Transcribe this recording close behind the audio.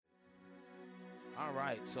All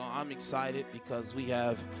right, so I'm excited because we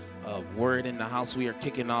have a word in the house. We are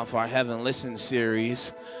kicking off our Heaven Listen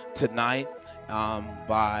series tonight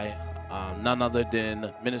by none other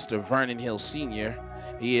than Minister Vernon Hill Sr.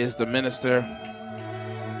 He is the minister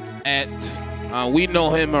we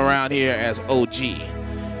know him around here as OG,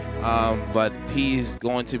 but he's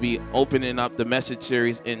going to be opening up the message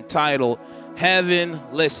series entitled Heaven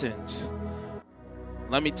Listens.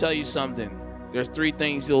 Let me tell you something. There's three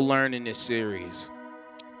things you'll learn in this series.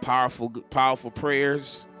 Powerful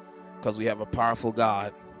prayers, because we have a powerful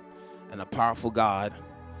God, and a powerful God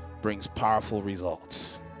brings powerful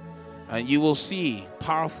results. And you will see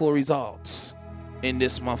powerful results in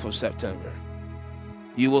this month of September.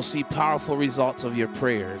 You will see powerful results of your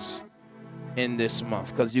prayers in this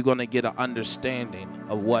month, because you're going to get an understanding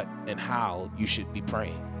of what and how you should be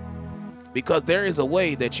praying. Because there is a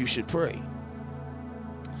way that you should pray.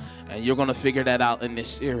 And you're going to figure that out in this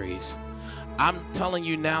series. I'm telling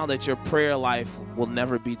you now that your prayer life will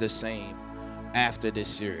never be the same after this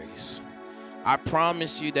series. I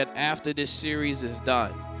promise you that after this series is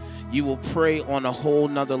done, you will pray on a whole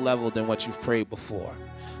nother level than what you've prayed before.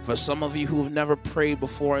 For some of you who have never prayed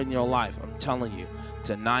before in your life, I'm telling you,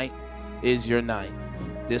 tonight is your night.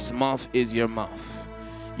 This month is your month.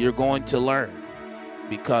 You're going to learn,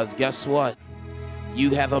 because guess what?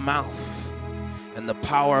 You have a mouth, and the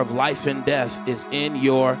power of life and death is in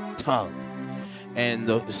your tongue. And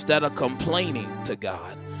instead of complaining to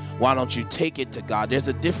God, why don't you take it to God? There's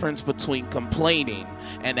a difference between complaining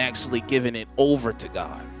and actually giving it over to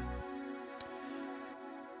God.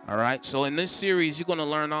 All right, so in this series, you're going to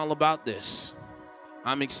learn all about this.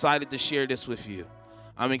 I'm excited to share this with you.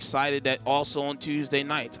 I'm excited that also on Tuesday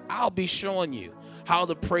nights, I'll be showing you how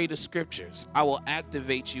to pray the scriptures. I will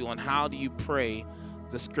activate you on how do you pray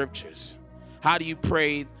the scriptures. How do you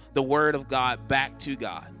pray the word of God back to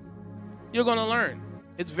God? You're going to learn.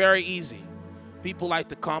 It's very easy. People like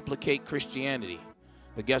to complicate Christianity.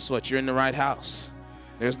 But guess what? You're in the right house.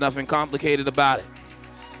 There's nothing complicated about it.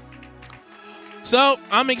 So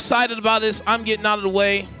I'm excited about this. I'm getting out of the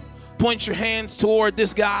way. Point your hands toward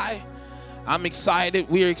this guy. I'm excited.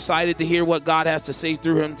 We're excited to hear what God has to say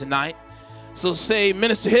through him tonight. So say,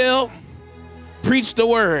 Minister Hill, preach the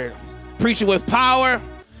word. Preach it with power.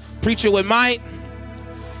 Preach it with might.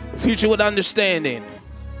 Preach it with understanding.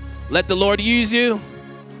 Let the Lord use you,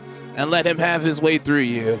 and let him have his way through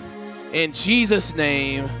you. In Jesus'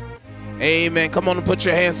 name, amen. Come on and put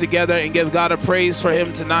your hands together and give God a praise for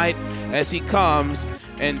him tonight as he comes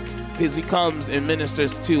and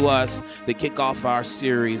ministers to us to kick off our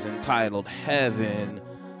series entitled Heaven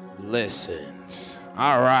Listens.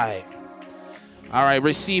 All right.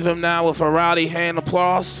 Receive him now with a rowdy hand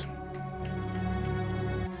applause.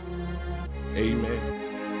 Amen.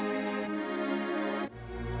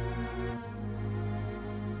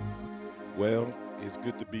 Well, it's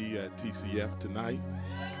good to be at TCF tonight.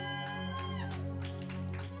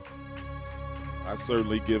 I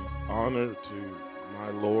certainly give honor to my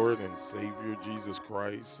Lord and Savior Jesus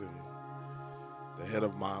Christ, and the head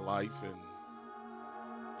of my life, and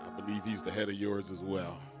I believe he's the head of yours as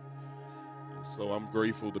well. And so I'm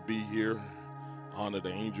grateful to be here, honor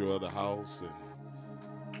the angel of the house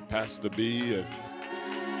and Pastor B, and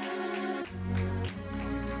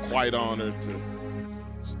quite honored to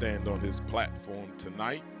stand on his platform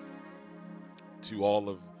tonight. To all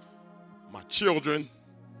of my children,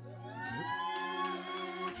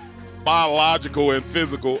 biological and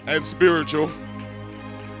physical and spiritual,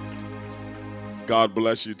 God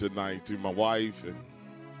bless you tonight. To my wife and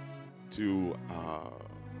to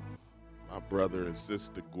my brother and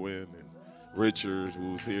sister Gwen and Richard,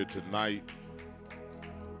 who's here tonight.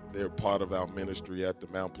 They're part of our ministry at the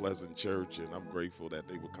Mount Pleasant Church, and I'm grateful that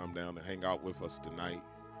they would come down and hang out with us tonight.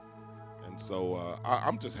 And so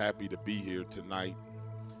I'm just happy to be here tonight,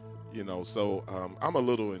 so I'm a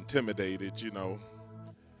little intimidated,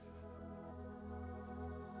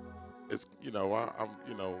 It's, it's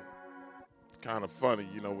kind of funny,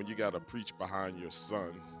 when you got to preach behind your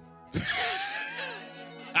son.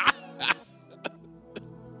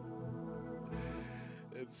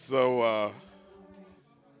 And so,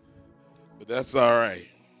 but that's all right.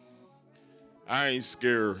 I ain't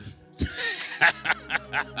scared.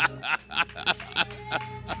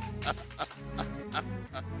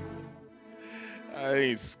 I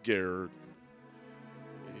ain't scared.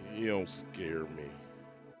 You don't scare me.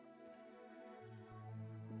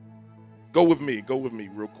 Go with me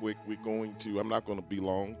real quick. I'm not going to be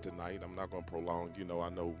long tonight. I'm not going to prolong. I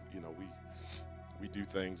know, we do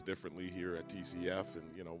things differently here at TCF, and,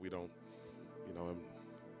 we don't,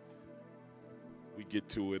 we get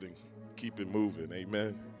to it and keep it moving.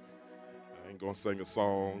 Amen. ain't going to sing a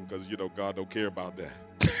song because, you know, God don't care about that.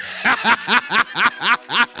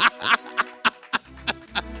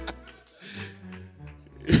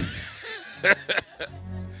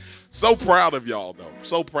 So proud of y'all, though.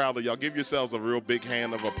 So proud of y'all. Give yourselves a real big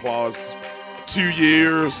hand of applause. 2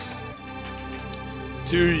 years.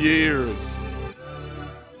 2 years.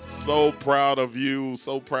 So proud of you.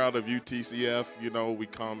 So proud of you, TCF. You know, we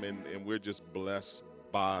come and we're just blessed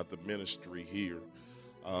by the ministry here.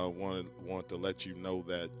 Want to let you know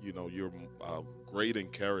that, you know, you're a great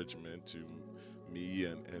encouragement to me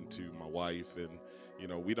and to my wife. And, you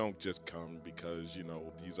know, we don't just come because, you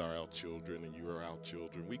know, these are our children and you are our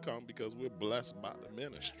children. We come because we're blessed by the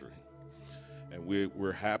ministry. And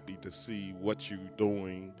we're happy to see what you're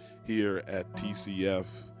doing here at TCF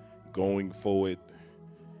going forward,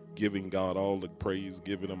 giving God all the praise,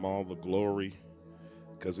 giving him all the glory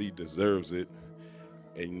because he deserves it.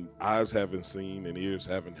 And eyes haven't seen and ears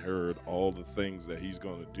haven't heard all the things that he's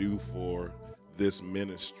going to do for this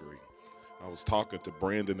ministry. I was talking to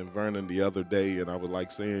Brandon and Vernon the other day, and I was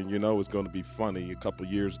like saying, you know, it's going to be funny. A couple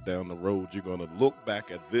of years down the road, you're going to look back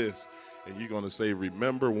at this, and you're going to say,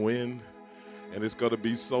 remember when? And it's going to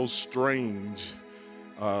be so strange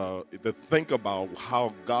to think about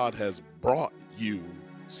how God has brought you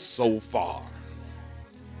so far.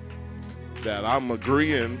 That I'm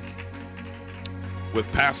agreeing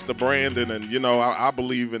with Pastor Brandon, and, you know, I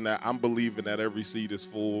believe in that. I'm believing that every seat is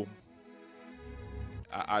full.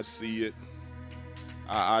 I see it.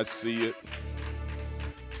 I see it.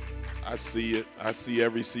 I see it. I see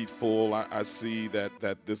every seat full. I see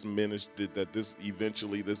that this ministry, that this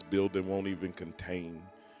eventually this building won't even contain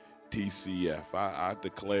TCF. I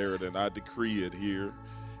declare it and I decree it here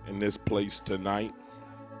in this place tonight.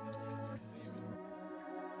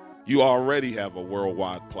 You already have a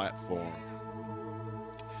worldwide platform.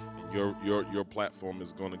 And your platform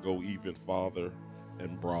is going to go even farther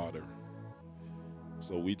and broader.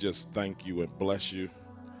 So we just thank you and bless you.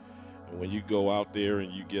 And when you go out there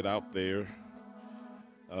and you get out there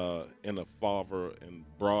in a farther and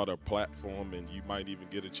broader platform, and you might even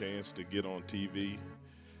get a chance to get on TV,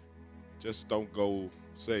 just don't go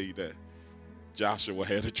say that Joshua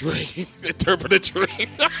had a dream, interpret a dream.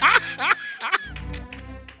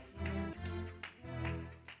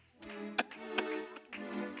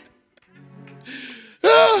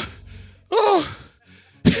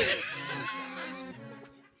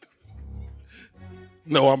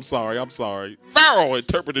 No, I'm sorry. Pharaoh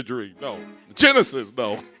interpreted a dream. No. Genesis,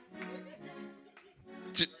 no.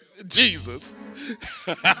 Jesus.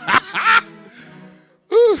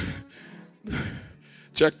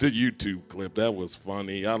 Check the YouTube clip. That was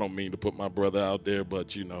funny. I don't mean to put my brother out there,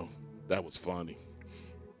 but, you know, that was funny.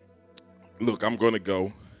 Look, I'm going to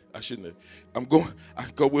go. I shouldn't have.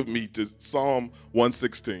 Go with me to Psalm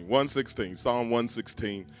 116. Psalm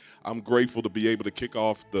 116. I'm grateful to be able to kick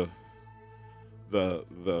off the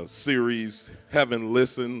series, Heaven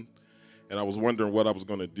Listen, and I was wondering what I was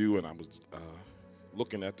going to do, and I was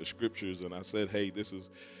looking at the scriptures, and I said, hey,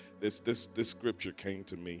 this scripture came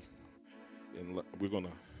to me, and we're going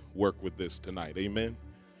to work with this tonight. Amen?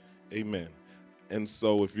 Amen. And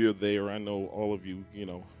so if you're there, I know all of you, you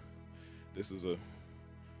know, this is a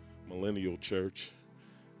millennial church,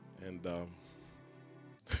 and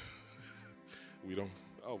we don't,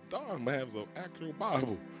 oh, darn, man, has an actual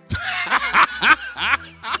Bible.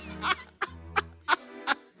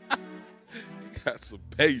 Got some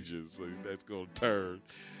pages, so that's going to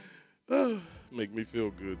turn. Make me feel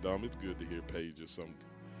good, Dom. It's good to hear pages something.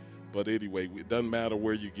 But anyway, it doesn't matter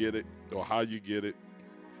where you get it or how you get it,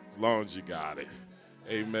 as long as you got it.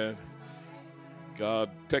 Amen. God,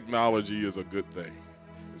 technology is a good thing.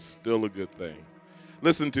 It's still a good thing.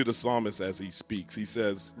 Listen to the psalmist as he speaks. He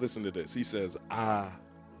says, listen to this. He says, I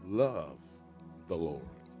love the Lord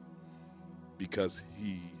because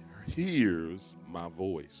he hears my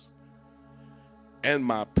voice and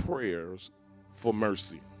my prayers for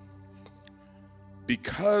mercy.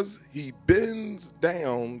 Because he bends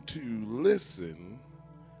down to listen,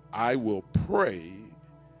 I will pray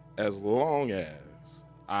as long as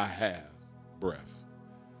I have breath.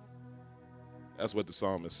 That's what the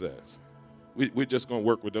psalmist says. We're just going to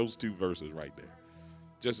work with those two verses right there.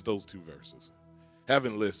 Just those two verses.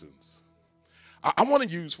 Heaven listens. I want to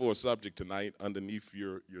use for a subject tonight, underneath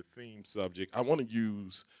your theme subject, I want to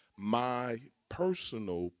use my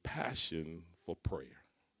personal passion for prayer.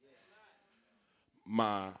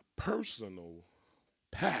 My personal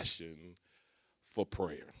passion for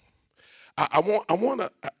prayer.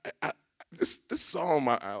 This song,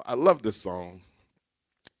 I love this song.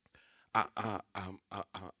 I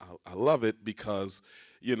love it because,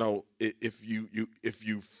 you know, if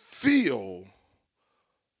you feel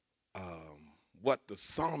what the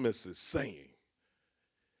psalmist is saying,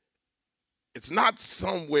 it's not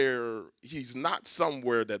somewhere, he's not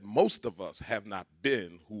somewhere that most of us have not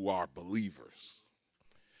been who are believers.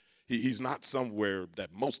 He's not somewhere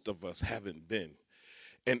that most of us haven't been.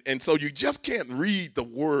 And so you just can't read the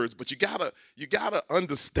words, but you gotta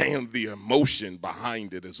understand the emotion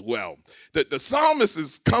behind it as well. The psalmist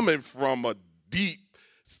is coming from a deep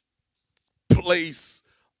place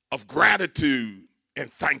of gratitude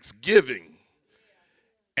and thanksgiving.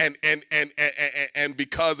 And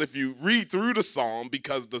because if you read through the psalm,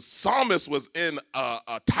 because the psalmist was in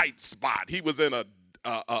a tight spot, he was in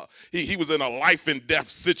he was in a life and death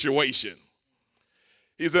situation.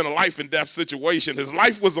 He's in a life and death situation. His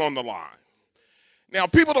life was on the line. Now,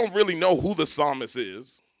 people don't really know who the psalmist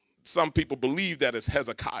is. Some people believe that it's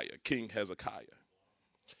Hezekiah, King Hezekiah.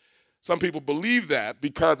 Some people believe that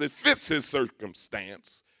because it fits his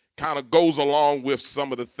circumstance, kind of goes along with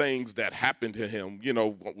some of the things that happened to him.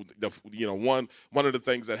 One of the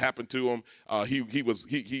things that happened to him, he was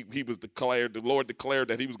declared, the Lord declared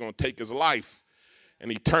that he was going to take his life,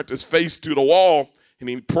 and he turned his face to the wall. And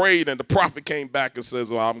he prayed, and the prophet came back and says,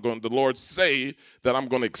 well, the Lord say that I'm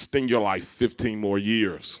going to extend your life 15 more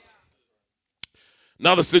years.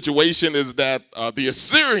 Another situation is that the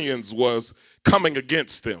Assyrians was coming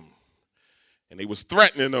against him, and they was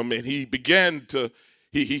threatening him, and he began to,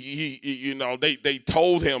 they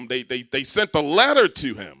told him, they sent a letter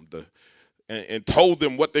to him and told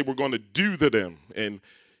them what they were going to do to them. And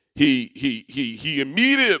he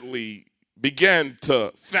immediately began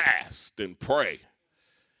to fast and pray.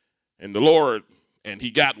 And the Lord, and he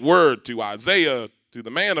got word to Isaiah, to the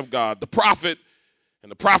man of God, the prophet,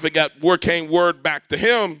 and the prophet came word back to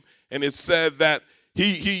him, and it said that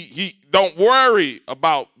he don't worry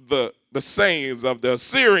about the sayings of the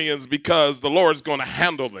Assyrians because the Lord's going to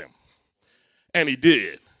handle them. And he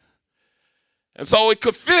did. And so it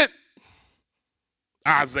could fit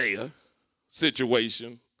Isaiah's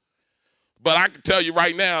situation, but I can tell you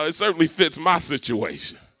right now, it certainly fits my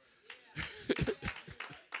situation.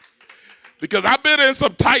 Because I've been in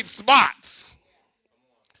some tight spots.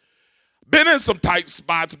 Been some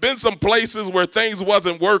places where things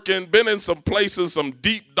wasn't working. Been in some places, some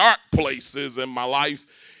deep, dark places in my life.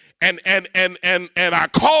 And I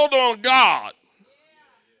called on God.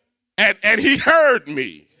 And he heard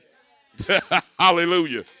me.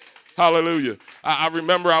 Hallelujah. Hallelujah. I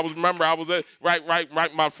remember I was at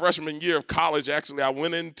right my freshman year of college. Actually, I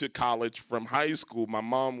went into college from high school. My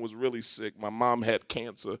mom was really sick. My mom had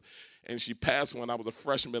cancer. And she passed when I was a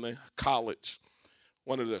freshman in college,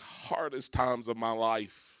 one of the hardest times of my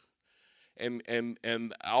life. And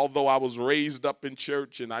although I was raised up in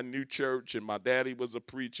church and I knew church and my daddy was a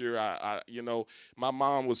preacher, my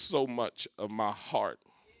mom was so much of my heart.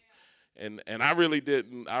 And I really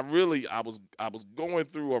didn't. I was going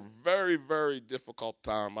through a very, very difficult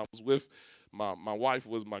time. I was with my wife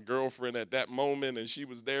was my girlfriend at that moment, and she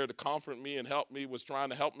was there to comfort me and help me, was trying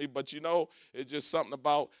to help me. But, it's just something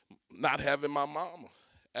about not having my mama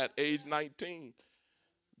at age 19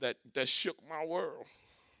 that shook my world.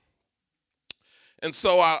 And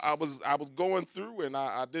so I was going through, and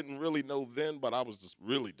I didn't really know then, but I was just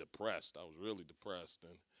really depressed. I was really depressed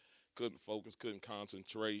and couldn't focus, couldn't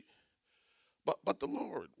concentrate. But the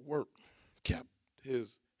Lord kept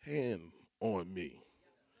his hand on me.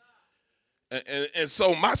 And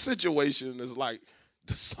so my situation is like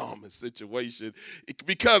the psalmist situation,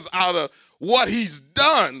 because out of what he's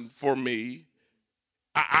done for me,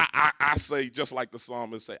 I say, just like the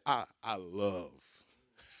psalmist say, I love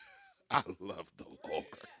the Lord.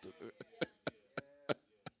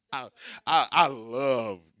 I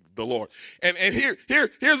love the Lord. And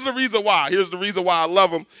here's the reason why. Here's the reason why I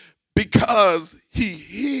love him. Because he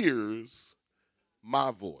hears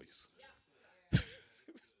my voice.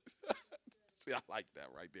 See, I like that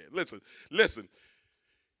right there. Listen.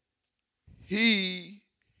 He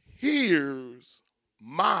hears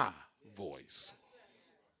my voice.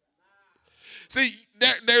 See,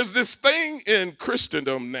 there's this thing in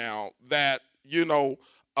Christendom now that,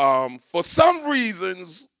 for some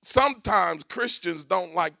reasons, sometimes Christians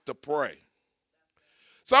don't like to pray.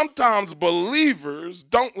 Sometimes believers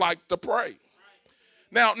don't like to pray.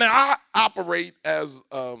 Now I operate as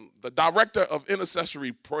the director of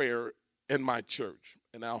intercessory prayer in my church,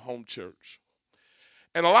 in our home church.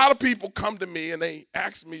 And a lot of people come to me and they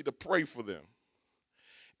ask me to pray for them.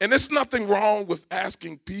 And there's nothing wrong with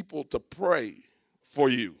asking people to pray for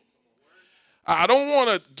you. I don't want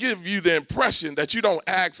to give you the impression that you don't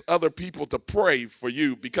ask other people to pray for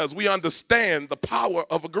you, because we understand the power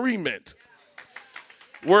of agreement.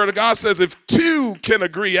 Word of God says, if two can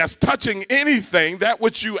agree as touching anything, that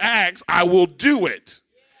which you ask, I will do it.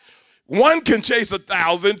 One can chase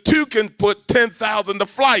 1,000, two can put 10,000 to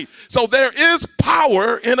flight. So there is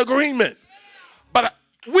power in agreement. But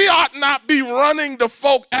we ought not be running to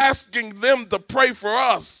folk asking them to pray for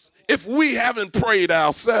us if we haven't prayed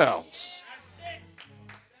ourselves.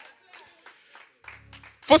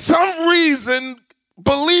 For some reason,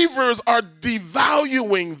 believers are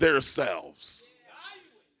devaluing themselves.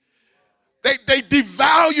 They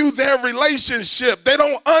devalue their relationship. They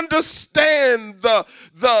don't understand the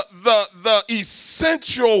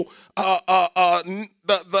essential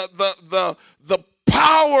the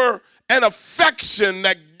power and affection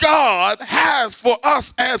that God has for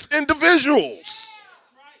us as individuals.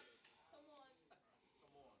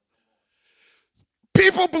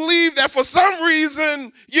 People believe that for some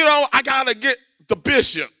reason, I gotta get the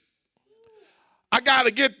bishop, I gotta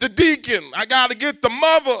get the deacon, I gotta get the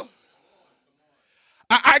mother.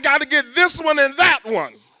 I got to get this one and that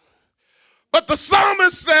one. But the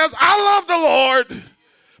psalmist says, I love the Lord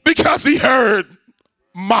because he heard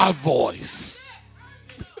my voice.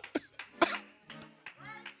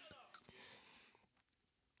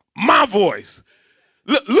 My voice.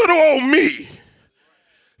 Little old me.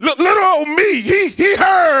 Little old me. He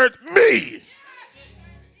heard me.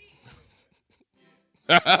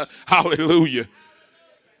 Hallelujah.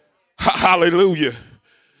 Hallelujah.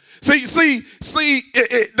 See, the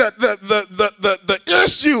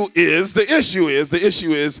issue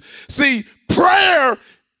is, see, prayer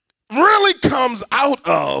really comes out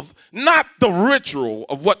of not the ritual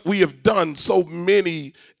of what we have done so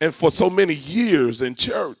many and for so many years in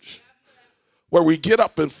church, where we get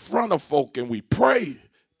up in front of folk and we pray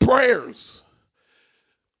prayers.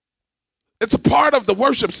 It's a part of the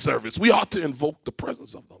worship service. We ought to invoke the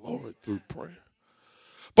presence of the Lord through prayer.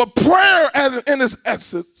 But prayer, in its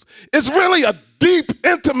essence, is really a deep,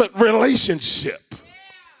 intimate relationship.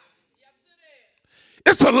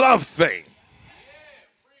 It's a love thing.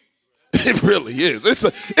 It really is.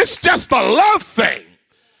 It's just a love thing.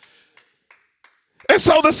 And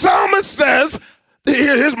so the psalmist says,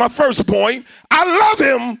 here's my first point, I love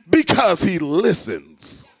him because he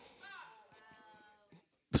listens.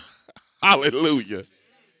 Hallelujah.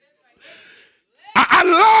 I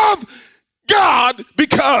love God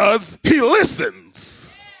because he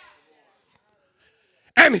listens.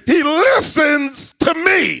 And he listens to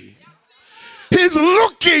me. He's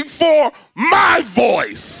looking for my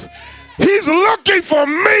voice. He's looking for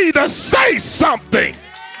me to say something.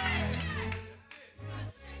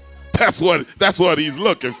 That's what he's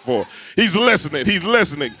looking for. He's listening. He's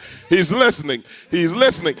listening. He's listening. He's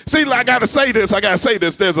listening. See, I gotta say this.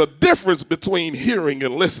 There's a difference between hearing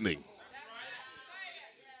and listening.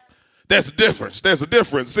 There's a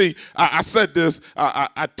difference. See, I said this.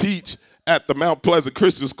 I teach at the Mount Pleasant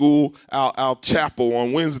Christian School, our chapel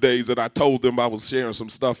on Wednesdays, and I told them I was sharing some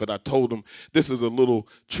stuff, and I told them this is a little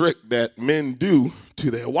trick that men do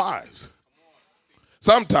to their wives.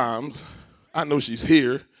 Sometimes, I know she's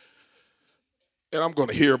here, and I'm going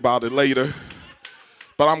to hear about it later,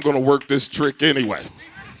 but I'm going to work this trick anyway.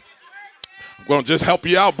 I'm going to just help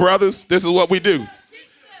you out, brothers. This is what we do.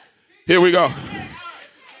 Here we go.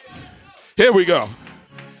 Here we go.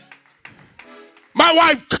 My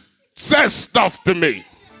wife says stuff to me.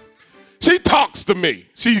 She talks to me.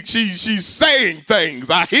 She's saying things.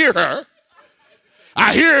 I hear her.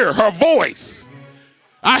 I hear her voice.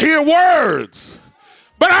 I hear words.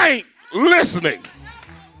 But I ain't listening.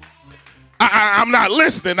 I'm not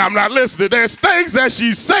listening. There's things that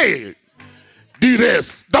she's saying. Do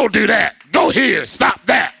this. Don't do that. Go here. Stop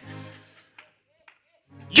that.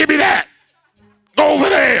 Give me that. Go over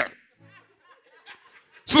there.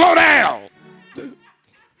 Slow down.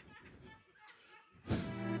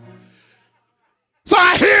 So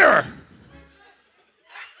I hear her,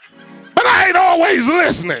 but I ain't always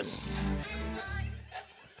listening.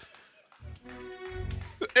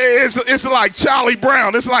 It's like Charlie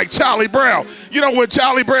Brown. You know, when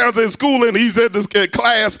Charlie Brown's in school and he's in this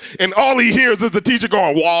class and all he hears is the teacher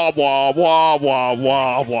going, wah, wah, wah, wah,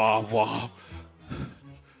 wah, wah, wah.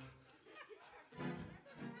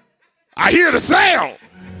 I hear the sound,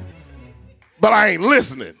 but I ain't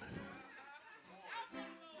listening.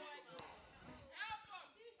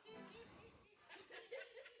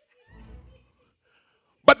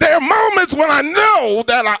 But there are moments when I know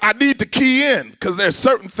that I need to key in because there's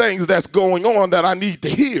certain things that's going on that I need to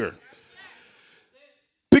hear.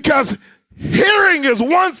 Because hearing is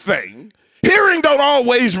one thing. Hearing don't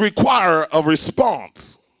always require a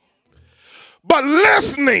response. But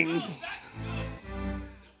listening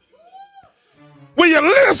When you're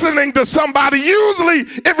listening to somebody, usually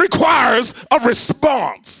it requires a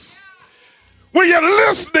response. When you're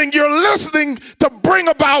listening to bring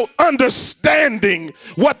about understanding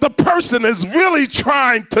what the person is really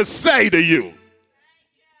trying to say to you.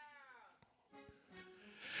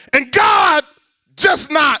 And God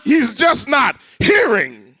he's just not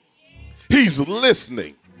hearing, he's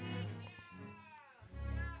listening.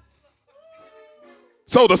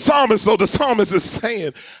 So the psalmist is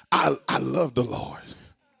saying, I love the Lord.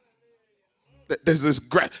 There's this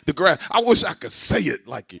I wish I could say it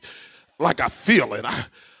like I feel it.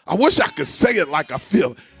 I wish I could say it like I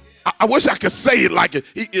feel it. I wish I could say it like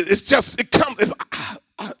it comes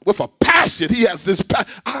with a passion. He has this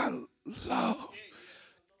passion. I love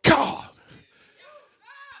God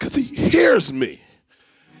because he hears me.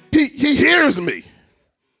 He hears me.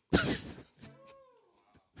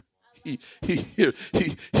 He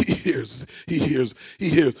hears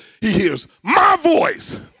my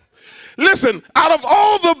voice. Listen, out of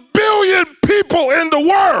all the billion people in the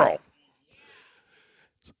world,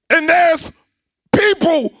 and there's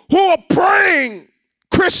people who are praying,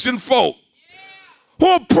 Christian folk, who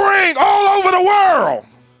are praying all over the world,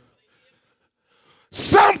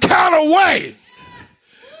 some kind of way,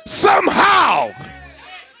 somehow,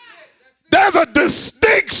 there's a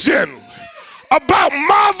distinction about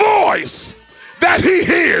my voice that he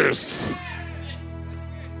hears.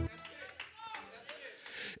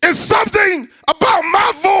 It's something about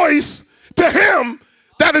my voice to him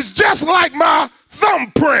that is just like my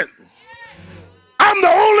thumbprint. I'm the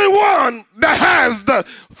only one that has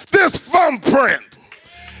this thumbprint.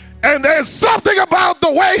 And there's something about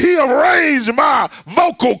the way he arranged my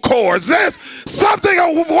vocal cords. There's something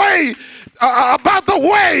about the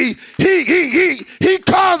way he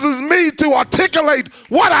causes me to articulate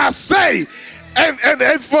what I say. And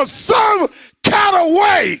for some kind of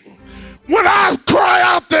way, when I cry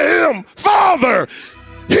out to him, Father,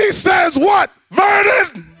 he says what?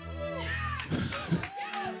 Vernon?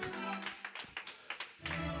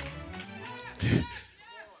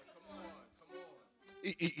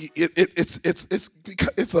 It's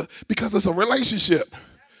because it's a relationship.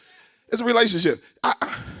 It's a relationship. I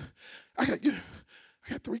got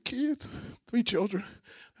 3 kids, 3 children,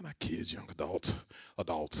 and not kids, young adults,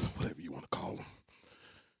 whatever you want to call them.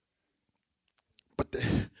 But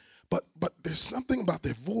there's something about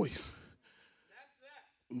their voice.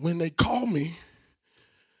 When they call me,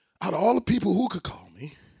 out of all the people who could call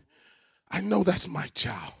me, I know that's my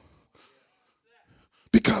child.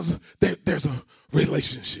 Because there's a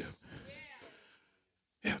relationship.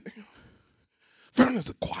 Yeah. Vernon's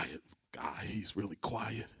a quiet guy. He's really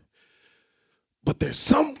quiet. But there's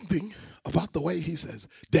something about the way he says,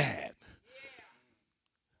 Dad.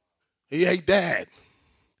 Hey, Dad.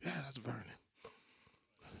 Yeah, that's Vernon.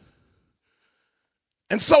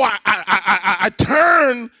 And so I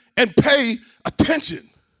turn and pay attention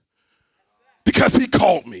because he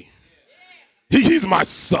called me. He's my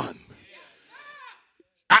son.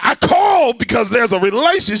 I called because there's a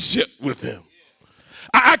relationship with him.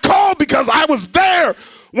 I called because I was there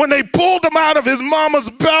when they pulled him out of his mama's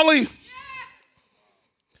belly.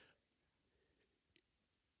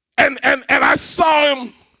 And I saw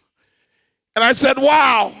him and I said,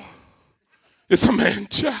 wow, it's a man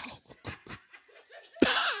child.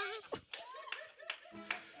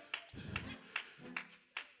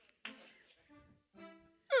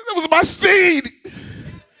 That was my seed.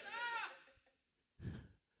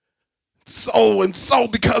 So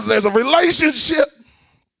because there's a relationship.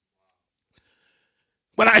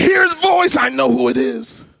 When I hear his voice, I know who it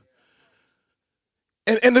is.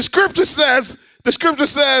 And the scripture says,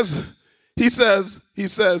 he says,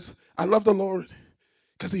 I love the Lord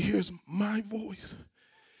because he hears my voice.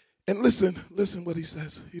 And listen what he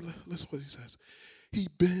says. Listen what he says. He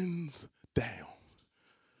bends down.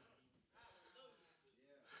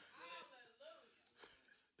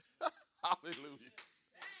 Hallelujah.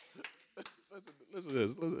 Listen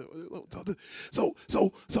to this. So.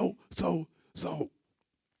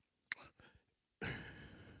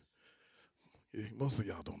 Most of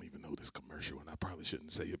y'all don't even know this commercial, and I probably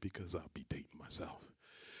shouldn't say it because I'll be dating myself.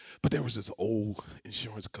 But there was this old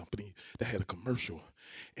insurance company that had a commercial,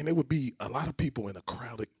 and there would be a lot of people in a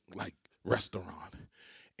crowded restaurant,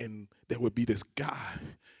 and there would be this guy.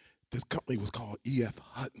 This company was called E.F.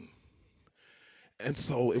 Hutton. And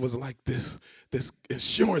so it was like this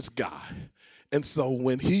insurance guy. And so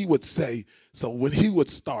when he would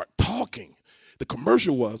start talking, the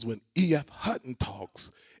commercial was when E.F. Hutton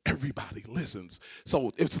talks, everybody listens.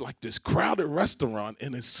 So it's like this crowded restaurant,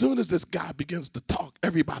 and as soon as this guy begins to talk,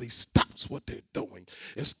 everybody stops what they're doing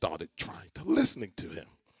and started trying to listening to him.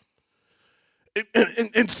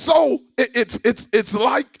 And so it's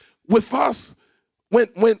like with us when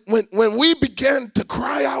we begin to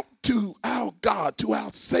cry out to our God, to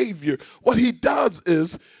our Savior, what he does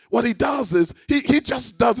is he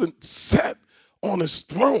just doesn't sit on his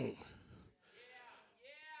throne.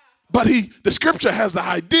 But the scripture has the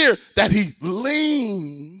idea that he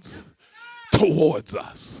leans towards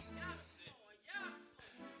us.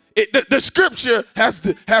 The scripture has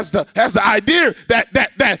the idea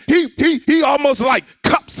that he almost like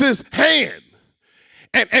cups his hand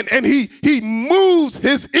and he moves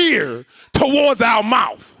his ear towards our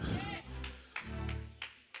mouth.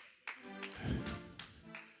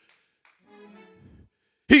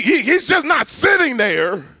 He's just not sitting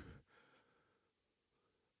there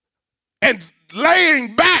and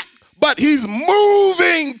laying back, but he's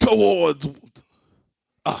moving towards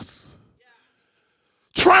us,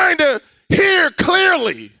 trying to hear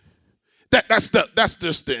clearly. That's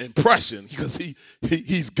just the impression, because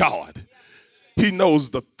he's God. He knows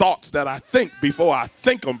the thoughts that I think before I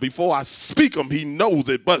think them, before I speak them. He knows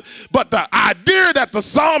it. But the idea that the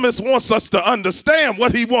psalmist wants us to understand,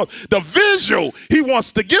 what he wants, the visual he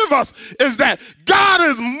wants to give us, is that God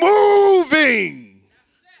is moving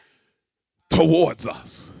towards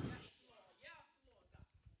us.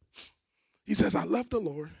 He says, I love the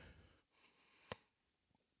Lord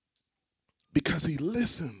because he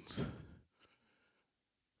listens.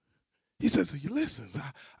 He says he listens.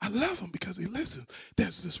 I love him because he listens.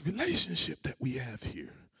 There's this relationship that we have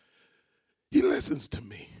here. He listens to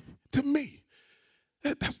me. To me.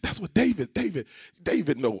 That's what David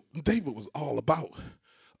was all about.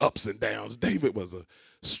 Ups and downs. David was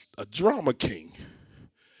a drama king.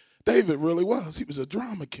 David really was. He was a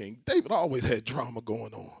drama king. David always had drama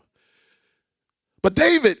going on. But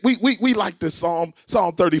David, we like this Psalm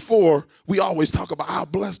 34. We always talk about, I'll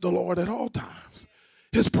bless the Lord at all times.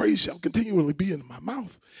 His praise shall continually be in my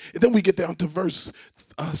mouth. And then we get down to verse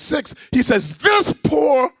 6. He says, this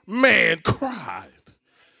poor man cried,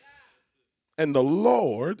 and the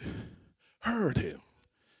Lord heard him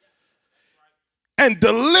and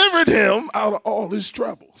delivered him out of all his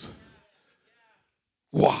troubles.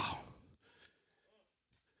 Wow.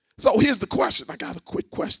 So here's the question. I got a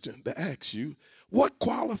quick question to ask you. What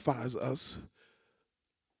qualifies us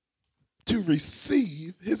to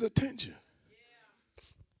receive his attention?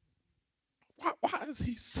 Why is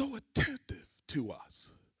he so attentive to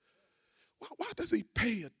us? Why does he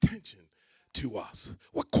pay attention to us?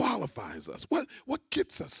 What qualifies us? What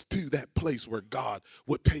gets us to that place where God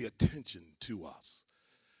would pay attention to us?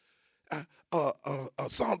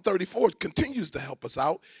 Psalm 34 continues to help us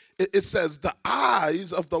out. It says, the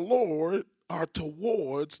eyes of the Lord are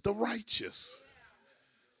towards the righteous,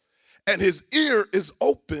 and his ear is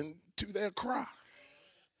open to their cry.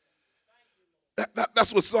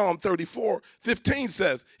 That's what Psalm 34:15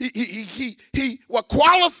 says. What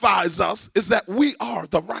qualifies us is that we are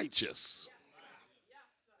the righteous.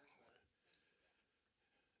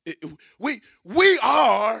 We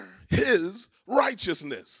are his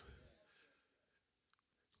righteousness.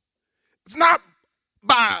 It's not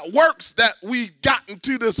by works that we've gotten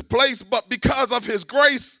to this place, but because of his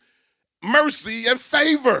grace, mercy, and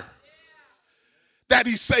favor that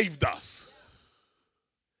he saved us.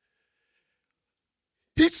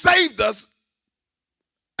 He saved us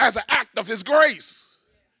as an act of his grace.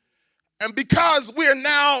 And because we're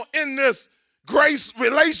now in this grace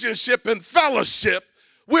relationship and fellowship,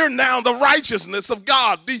 we're now the righteousness of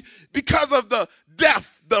God. Because of the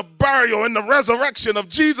death, the burial, and the resurrection of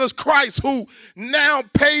Jesus Christ, who now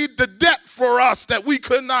paid the debt for us that we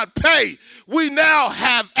could not pay. We now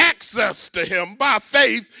have access to him by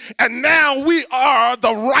faith, and now we are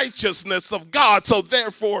the righteousness of God. So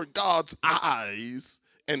therefore, God's eyes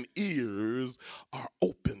and ears are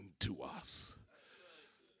open to us.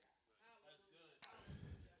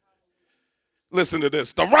 Listen to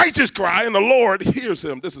this. The righteous cry and the Lord hears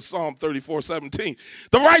him. This is Psalm 34:17.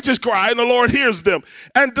 The righteous cry and the Lord hears them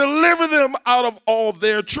and deliver them out of all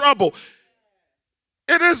their trouble.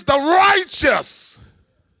 It is the righteous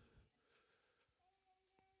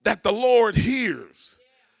that the Lord hears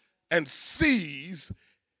and sees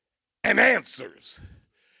and answers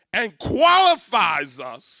and qualifies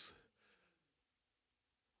us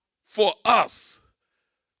for us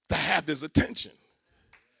to have his attention.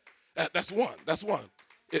 That's one.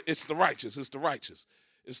 It's the righteous. It's the righteous.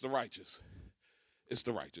 It's the righteous. It's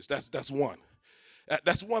the righteous. That's one.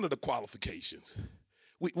 That's one of the qualifications.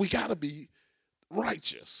 We got to be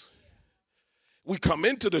righteous. We come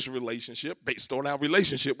into this relationship based on our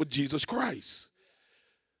relationship with Jesus Christ.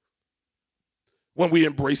 When we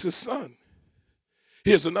embrace his son.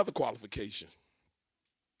 Here's another qualification.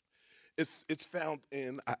 It's found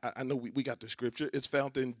in, I know we got the scripture. It's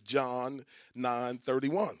found in John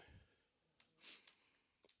 9:31.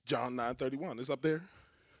 John 9:31. It's up there?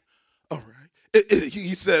 All right.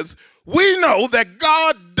 He says, we know that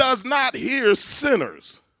God does not hear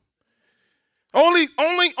sinners. Only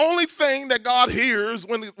thing that God hears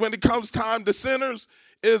when it comes time to sinners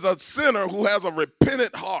is a sinner who has a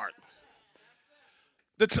repentant heart.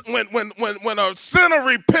 When a sinner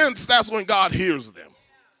repents, that's when God hears them.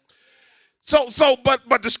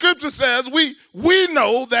 But the scripture says we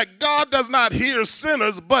know that God does not hear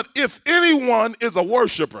sinners, but if anyone is a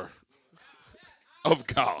worshiper of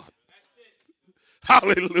God,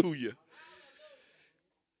 hallelujah,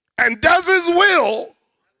 and does his will,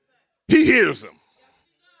 he hears him.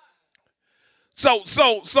 So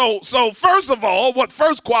first of all, what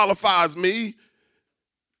first qualifies me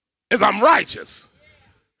is I'm righteous.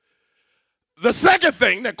 The second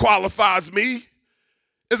thing that qualifies me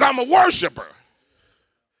is I'm a worshiper.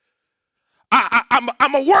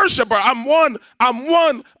 I'm a worshiper. I'm one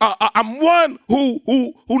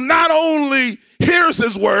who not only hears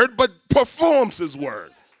his word but performs his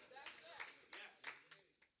word.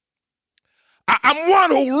 I'm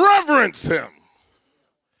one who reverences him.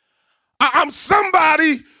 I'm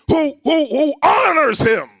somebody who honors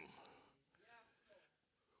him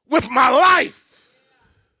with my life.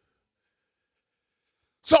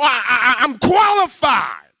 So I'm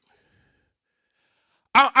qualified.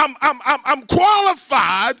 I'm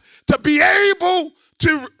qualified to be able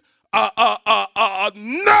to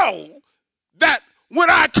know that when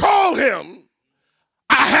I call him,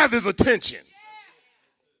 I have his attention.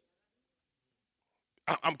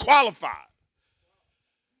 I'm qualified.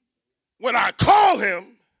 When I call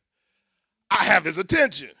him, I have his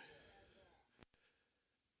attention.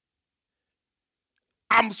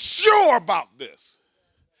 I'm sure about this.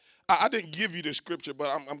 I didn't give you the scripture, but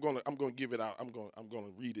I'm going to give it out. I'm going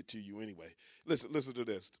to read it to you anyway. Listen to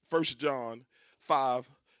this. 1 John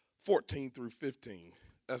 5:14 through 15.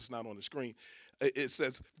 That's not on the screen. It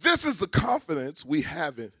says, "This is the confidence we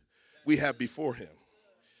have before him,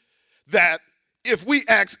 that if we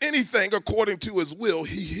ask anything according to his will,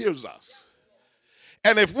 he hears us.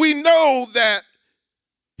 And if we know that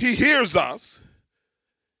he hears us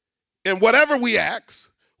in whatever we ask,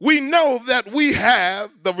 we know that we have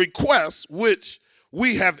the requests which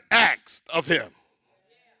we have asked of him."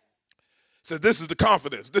 So this is the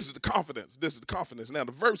confidence. This is the confidence. This is the confidence. Now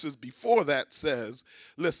the verses before that says,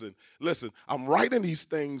 listen, I'm writing these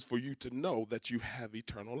things for you to know that you have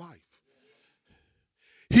eternal life.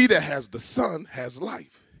 He that has the Son has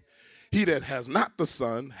life. He that has not the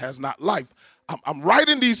Son has not life. I'm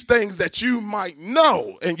writing these things that you might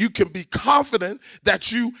know and you can be confident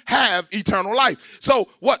that you have eternal life. So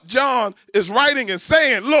what John is writing is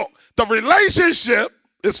saying, look, the relationship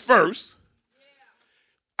is first.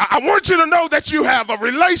 I want you to know that you have a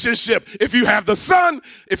relationship. If you have the Son,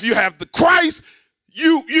 if you have the Christ,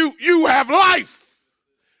 you have life.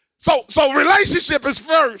 So relationship is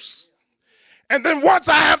first. And then once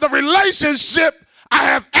I have the relationship, I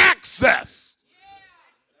have access.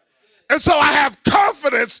 And so I have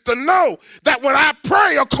confidence to know that when I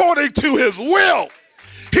pray according to his will,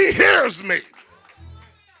 he hears me.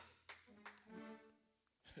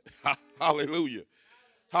 Hallelujah.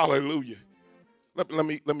 Hallelujah. Let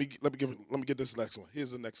me get this next one.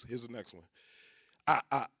 Here's the next one.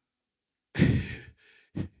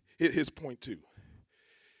 Here's point 2.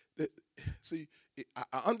 See,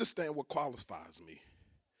 I understand what qualifies me.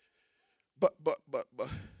 But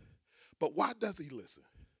why does he listen?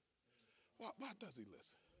 Why does he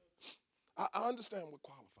listen? I understand what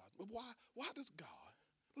qualifies, but why does God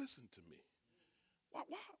listen to me? Why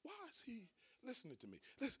is he listening to me?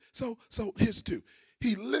 Listen, so here's 2.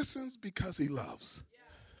 He listens because he loves.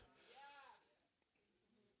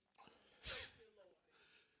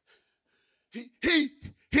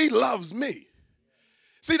 He loves me.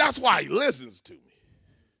 See, that's why he listens to me.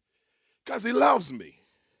 Because he loves me.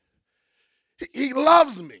 He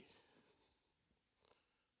loves me.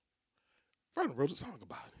 Vernon wrote a song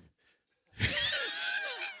about it.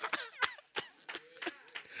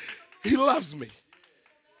 He loves me.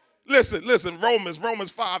 Listen, Romans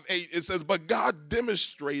 5:8, it says, "But God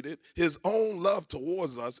demonstrated his own love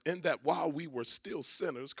towards us in that while we were still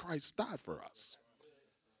sinners, Christ died for us."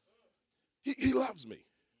 He loves me.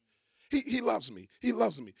 He loves me. He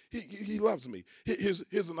loves me. He loves me.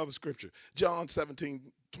 Here's another scripture. John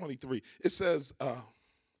 17:23. It says,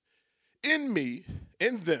 in me,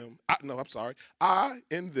 in them, I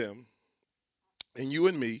in them, and you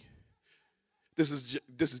in me. This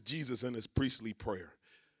is Jesus in his priestly prayer.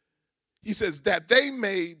 He says that they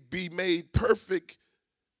may be made perfect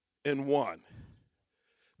in one,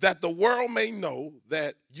 that the world may know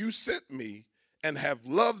that you sent me and have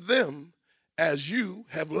loved them as you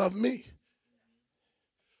have loved me.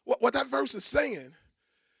 What that verse is saying,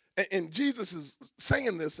 and Jesus is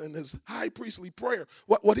saying this in his high priestly prayer,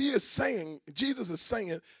 what he is saying, Jesus is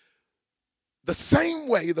saying, the same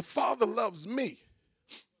way the Father loves me,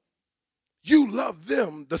 you love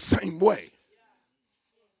them the same way.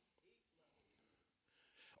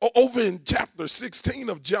 Over in chapter 16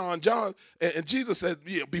 of John and Jesus said,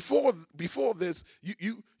 yeah, before this,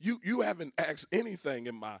 you haven't asked anything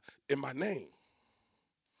in my name.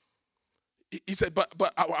 He said, but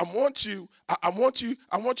I want you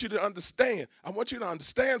to understand. I want you to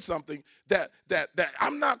understand something that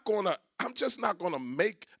I'm not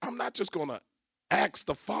just gonna ask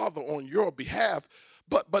the Father on your behalf,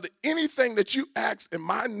 but anything that you ask in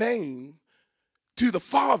my name to the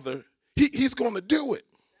Father, he's gonna do it.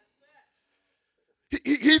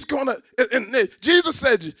 He's gonna, and Jesus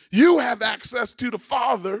said, you have access to the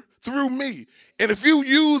Father through me. And if you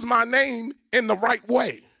use my name in the right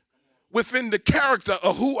way, within the character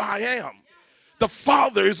of who I am, the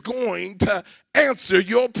Father is going to answer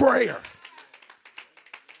your prayer.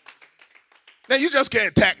 Now, you just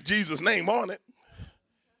can't tack Jesus' name on it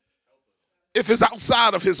if it's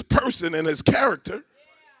outside of his person and his character.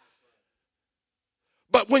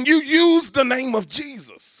 But when you use the name of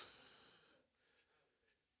Jesus,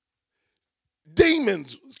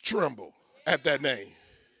 demons tremble at that name.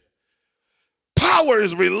 Power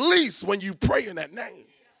is released when you pray in that name.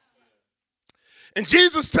 And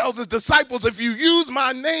Jesus tells his disciples, if you use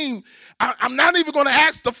my name, I'm not even going to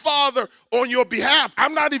ask the Father on your behalf.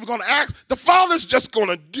 I'm not even going to ask. The Father's just going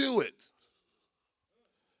to do it.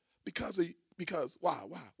 Because why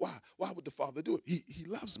would the Father do it? He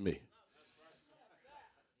loves me.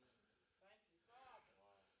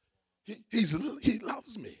 He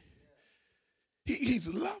loves me. He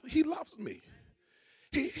loves me.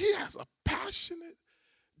 He has a passionate,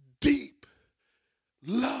 deep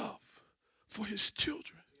love for his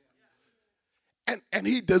children. And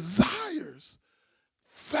he desires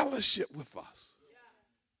fellowship with us.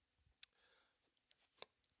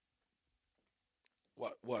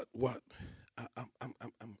 What? I'm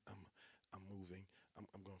moving.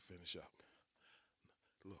 I'm going to finish up.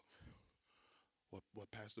 Look,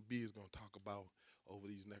 what Pastor B is going to talk about over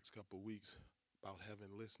these next couple of weeks about heaven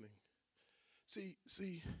listening. See,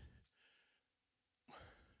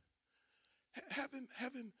 heaven,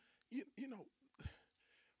 you know,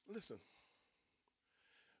 listen.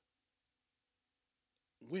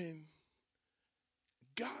 When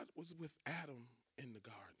God was with Adam in the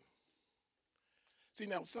garden. See,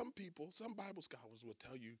 now some Bible scholars will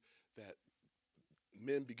tell you that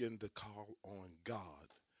men begin to call on God.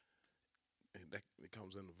 And that it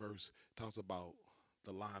comes in the verse, talks about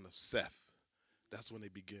the line of Seth. That's when they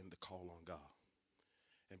begin to call on God.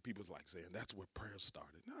 And people's like saying, that's where prayer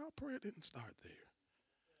started. No, prayer didn't start there.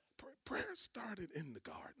 Prayer started in the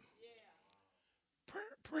garden.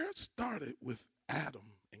 Prayer started with Adam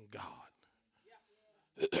and God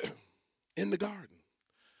in the garden.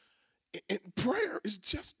 And prayer is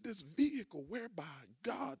just this vehicle whereby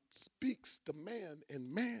God speaks to man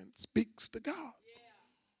and man speaks to God.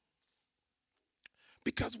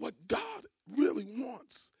 Because what God really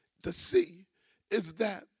wants to see is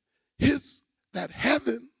that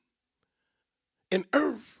heaven and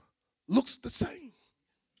earth looks the same.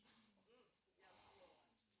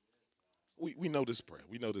 We know this prayer.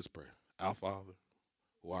 We know this prayer. Our Father,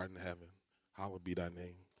 who art in heaven, hallowed be thy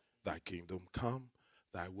name. Thy kingdom come,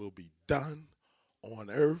 thy will be done on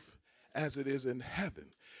earth as it is in heaven.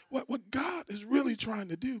 What God is really trying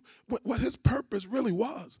to do, what his purpose really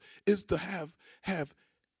was, is to have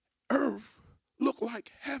earth look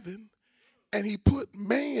like heaven, and he put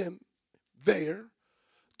man there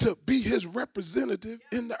to be his representative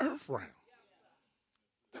in the earth realm.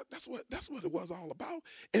 That's what it was all about.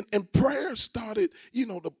 And prayer started,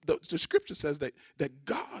 the scripture says that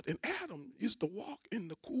God and Adam used to walk in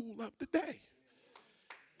the cool of the day.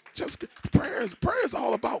 Just prayer is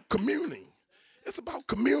all about communing. It's about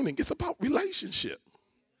communing. It's about relationship.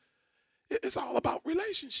 It's all about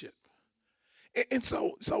relationship. And so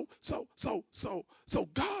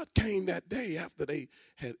God came that day after they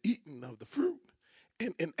had eaten of the fruit,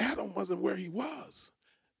 and Adam wasn't where he was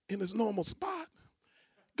in his normal spot.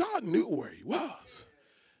 God knew where he was,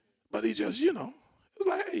 but he just, it was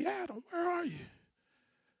like, hey, Adam, where are you?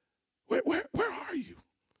 Where are you?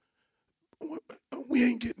 We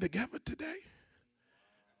ain't getting together today.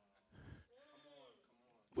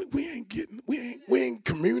 We ain't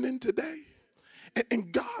communing today.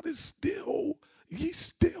 And God is still, he's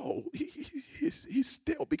still,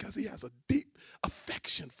 because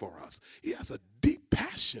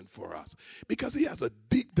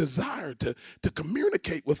desire to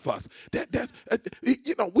communicate with us. That's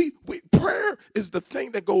prayer is the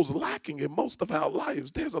thing that goes lacking in most of our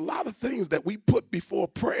lives. There's a lot of things that we put before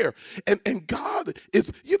prayer, and God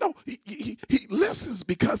is, he listens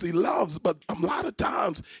because he loves, but a lot of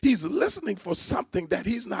times he's listening for something that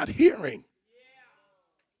he's not hearing.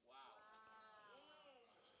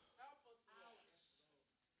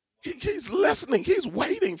 He's listening. He's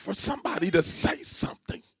waiting for somebody to say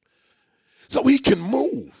something so he can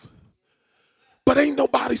move. But ain't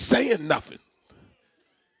nobody saying nothing.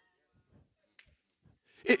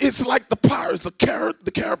 It's like the Pirates of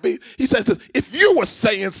the Caribbean. He says this, if you were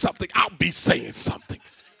saying something, I'll be saying something.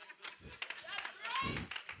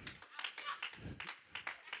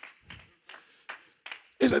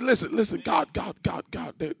 He said, listen, God,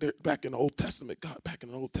 they're back in the Old Testament,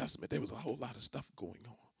 there was a whole lot of stuff going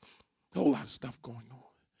on.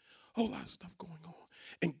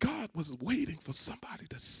 And God was waiting for somebody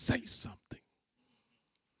to say something.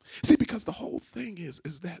 See, because the whole thing is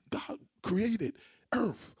that God created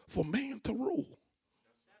earth for man to rule.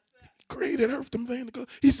 He created earth for man to go.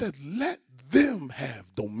 He said, let them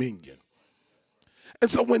have dominion.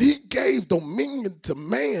 And so when he gave dominion to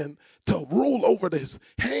man to rule over this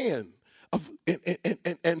hand of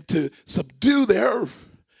and to subdue the earth,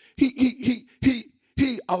 he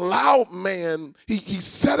allowed man, he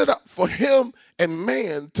set it up for him and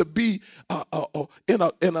man to be in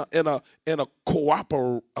a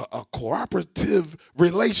cooperative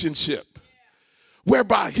relationship,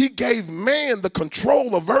 whereby he gave man the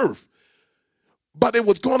control of earth. But it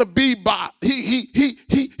was going to be by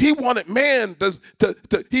he wanted man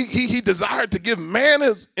he desired to give man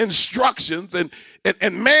his instructions, and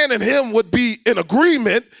man and him would be in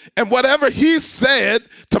agreement, and whatever he said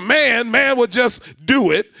to man would just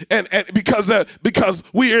do it, and because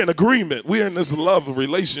we are in agreement, we are in this love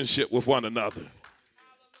relationship with one another.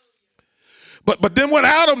 But then when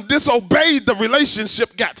Adam disobeyed, the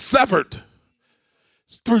relationship got severed.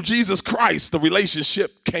 Through Jesus Christ, the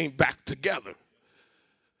relationship came back together.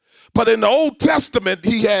 But in the Old Testament,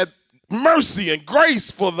 he had mercy and grace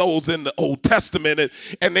for those in the Old Testament,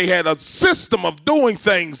 and they had a system of doing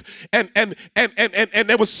things, and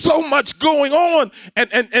there was so much going on, and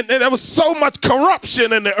there was so much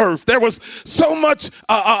corruption in the earth. There was so much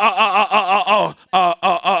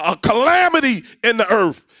calamity in the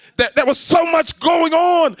earth. There was so much going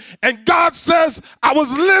on, and God says, I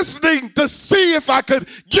was listening to see if I could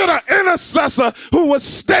get an intercessor who would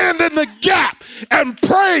stand in the gap and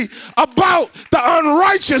pray about the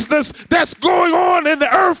unrighteousness that's going on in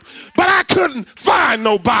the earth, but I couldn't find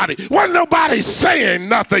nobody. Wasn't nobody saying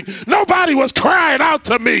nothing. Nobody was crying out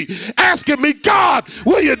to me, asking me, God,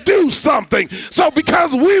 will you do something? So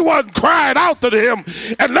because we wasn't crying out to him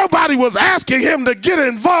and nobody was asking him to get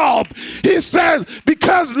involved, he says,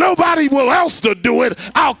 because nobody else to do it,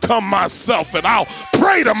 I'll come myself and I'll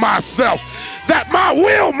pray to myself that my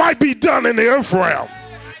will might be done in the earth realm.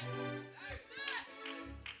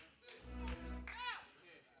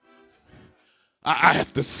 I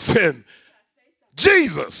have to send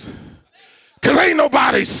Jesus because ain't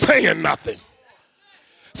nobody saying nothing.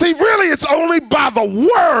 See, really, it's only by the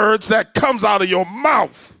words that comes out of your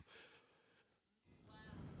mouth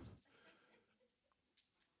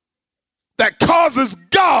that causes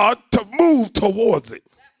God to move towards it.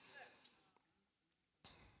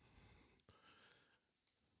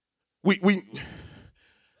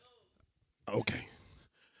 Okay.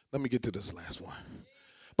 Let me get to this last one.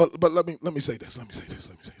 But let me say this.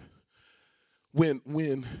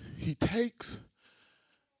 When he takes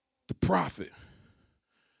the prophet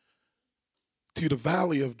to the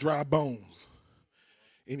valley of dry bones,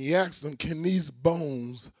 and he asks them, can these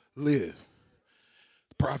bones live?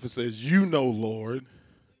 The prophet says, you know, Lord.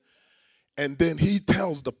 And then he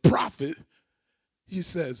tells the prophet, he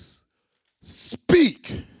says,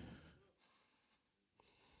 speak.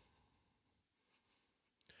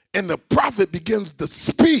 And the prophet begins to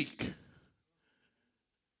speak,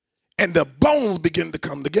 and the bones begin to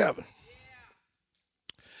come together.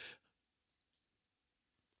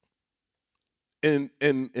 In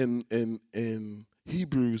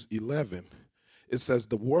Hebrews 11, it says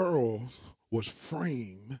the world was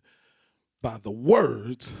framed by the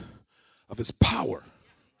words of his power.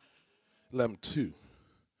 11:2.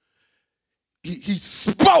 He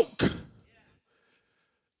spoke,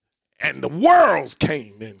 and the worlds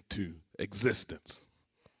came into existence.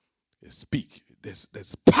 Speak.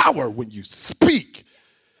 There's power when you speak.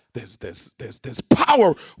 There's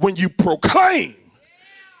power when you proclaim.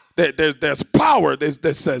 There's power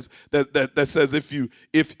that says if you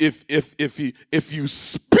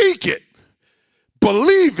speak it,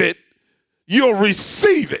 believe it, you'll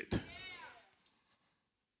receive it.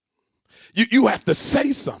 You have to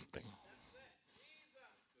say something.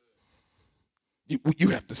 You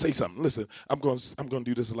have to say something. Listen, I'm going to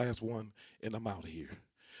do this last one, and I'm out of here.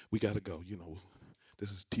 We got to go. You know,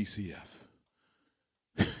 this is TCF.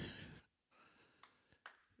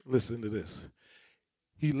 Listen to this.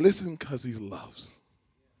 He listens because he loves.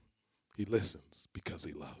 He listens because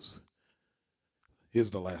he loves.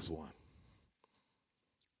 Here's the last one.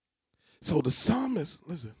 So the psalmist,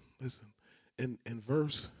 listen, in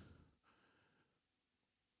verse,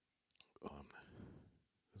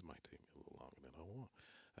 this might take me a little longer than I want.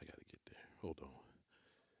 I got to get there. Hold on.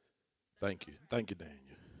 Thank you, Daniel.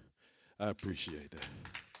 I appreciate that.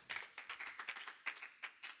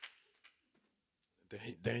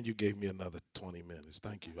 Dan, you gave me another 20 minutes.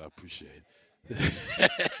 Thank you. I appreciate it.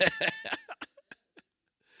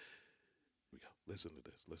 We go. Listen to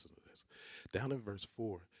this. Down in verse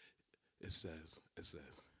 4, it says,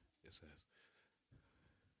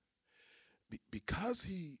 because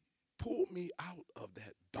he pulled me out of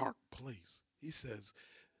that dark place, he says,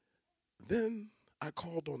 then I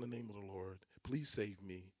called on the name of the Lord. Please save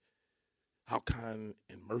me. How kind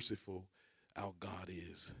and merciful our God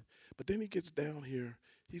is. But then he gets down here,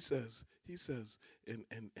 he says, and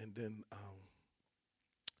then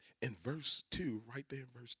in verse 2, right there in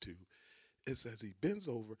verse 2, it says he bends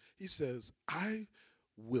over, he says, I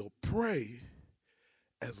will pray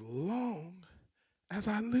as long as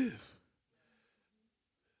I live.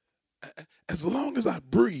 As long as I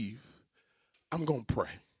breathe, I'm going to pray.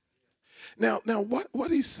 Now what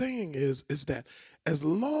he's saying is that as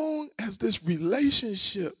long as this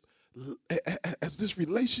relationship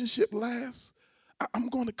lasts, I'm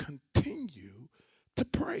going to continue to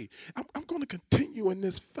pray. I'm going to continue in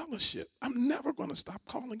this fellowship. I'm never going to stop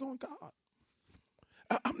calling on God.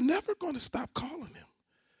 I'm never going to stop calling him.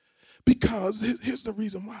 Because here's the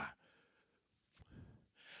reason why.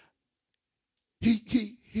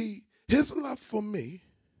 His love for me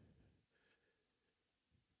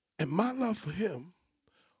and my love for him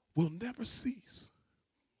will never cease.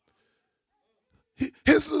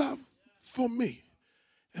 His love for me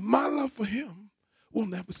and my love for him will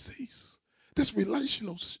never cease. This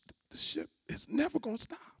relationship is never going to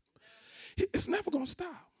stop. It's never going to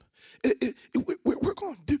stop. We're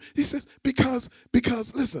going to do, he says, because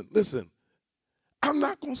listen, I'm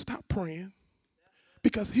not going to stop praying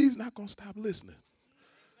because he's not going to stop listening.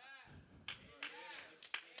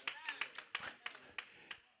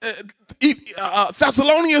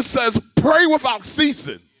 Thessalonians says, pray without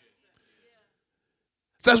ceasing. It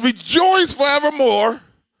says, rejoice forevermore.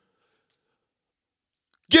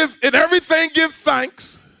 Give in everything, give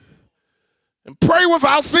thanks, and pray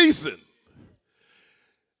without ceasing.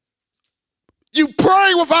 You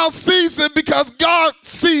pray without ceasing because God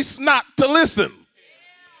ceased not to listen.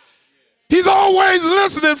 He's always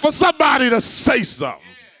listening for somebody to say something.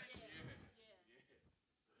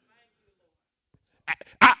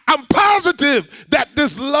 I'm positive that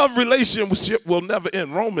this love relationship will never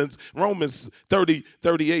end. Romans 30,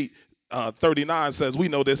 38, 39 says, we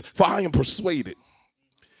know this, for I am persuaded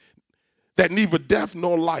that neither death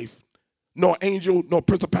nor life, nor angel, nor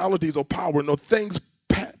principalities or power, nor things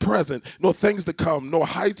present, nor things to come, nor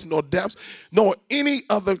heights, nor depths, nor any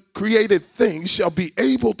other created thing shall be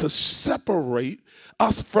able to separate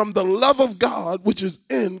us from the love of God, which is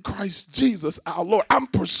in Christ Jesus our Lord. I'm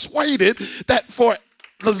persuaded that for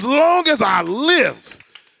as long as I live,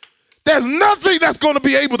 there's nothing that's going to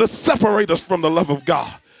be able to separate us from the love of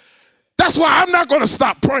God. That's why I'm not going to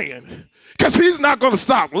stop praying, because he's not going to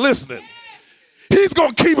stop listening. He's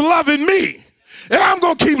going to keep loving me, and I'm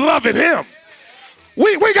going to keep loving him.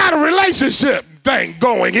 We got a relationship thing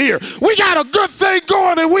going here. We got a good thing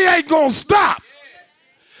going, and we ain't going to stop.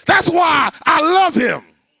 That's why I love him.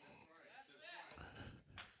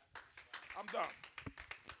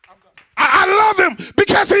 I love him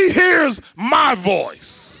because he hears my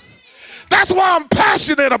voice. That's why I'm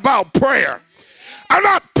passionate about prayer. I'm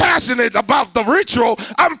not passionate about the ritual.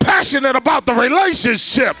 I'm passionate about the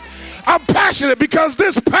relationship. I'm passionate because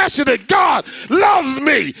this passionate God loves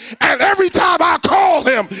me. And every time I call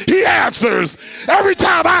him, he answers. Every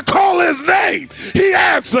time I call his name, he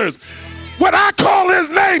answers. When I call his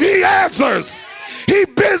name, he answers. He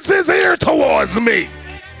bends his ear towards me.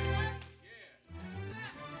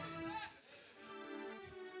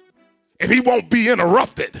 And he won't be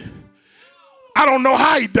interrupted. I don't know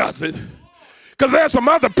how he does it, because there's some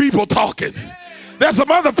other people talking. There's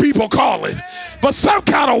some other people calling. But some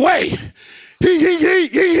kind of way, he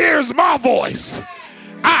hears my voice.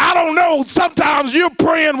 I don't know, sometimes you're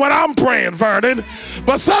praying when I'm praying, Vernon,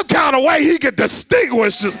 but some kind of way he can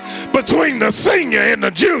distinguish between the senior and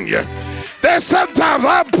the junior. There's sometimes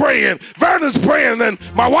I'm praying, Vernon's praying, and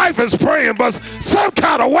my wife is praying, but some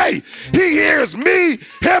kind of way he hears me,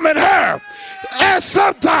 him, and her. And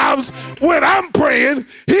sometimes when I'm praying,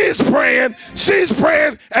 he's praying, she's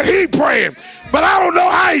praying, and he praying. But I don't know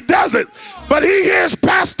how he does it. But he hears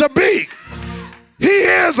Pastor B. He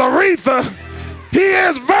hears Aretha. He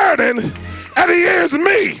hears Vernon. And he hears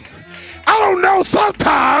me. I don't know,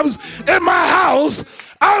 sometimes in my house,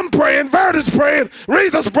 I'm praying, Vernon's praying,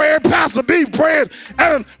 Aretha's praying, Pastor B praying,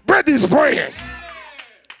 and Brittany's praying.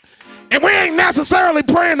 And we ain't necessarily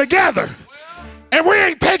praying together. And we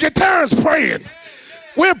ain't taking turns praying.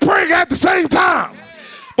 We're praying at the same time.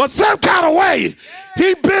 But some kind of way,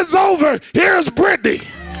 he bends over. Here's Brittany.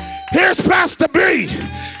 Here's Pastor B.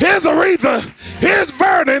 Here's Aretha. Here's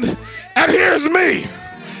Vernon. And here's me.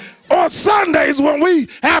 On Sundays when we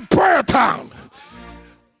have prayer time,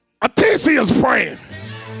 Atisia's praying.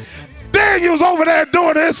 Daniel's over there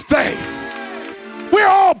doing his thing. We're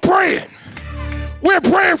all praying. We're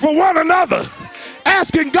praying for one another,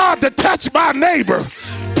 asking God to touch my neighbor,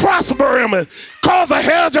 prosper him, and cause a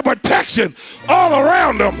hedge of protection all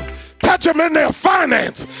around them. Touch them in their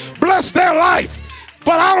finance, bless their life.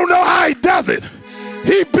 But I don't know how he does it.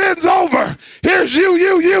 He bends over. Here's you,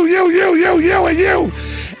 and you.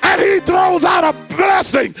 And he throws out a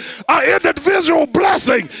blessing, an individual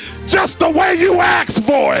blessing, just the way you ask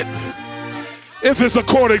for it, if it's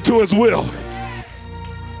according to his will.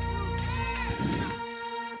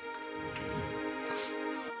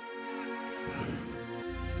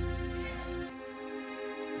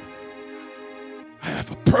 I have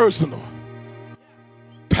a personal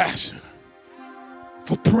passion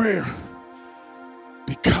for prayer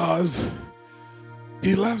because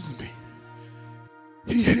he loves me.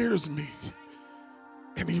 He hears me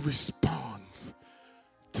and he responds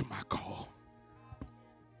to my call.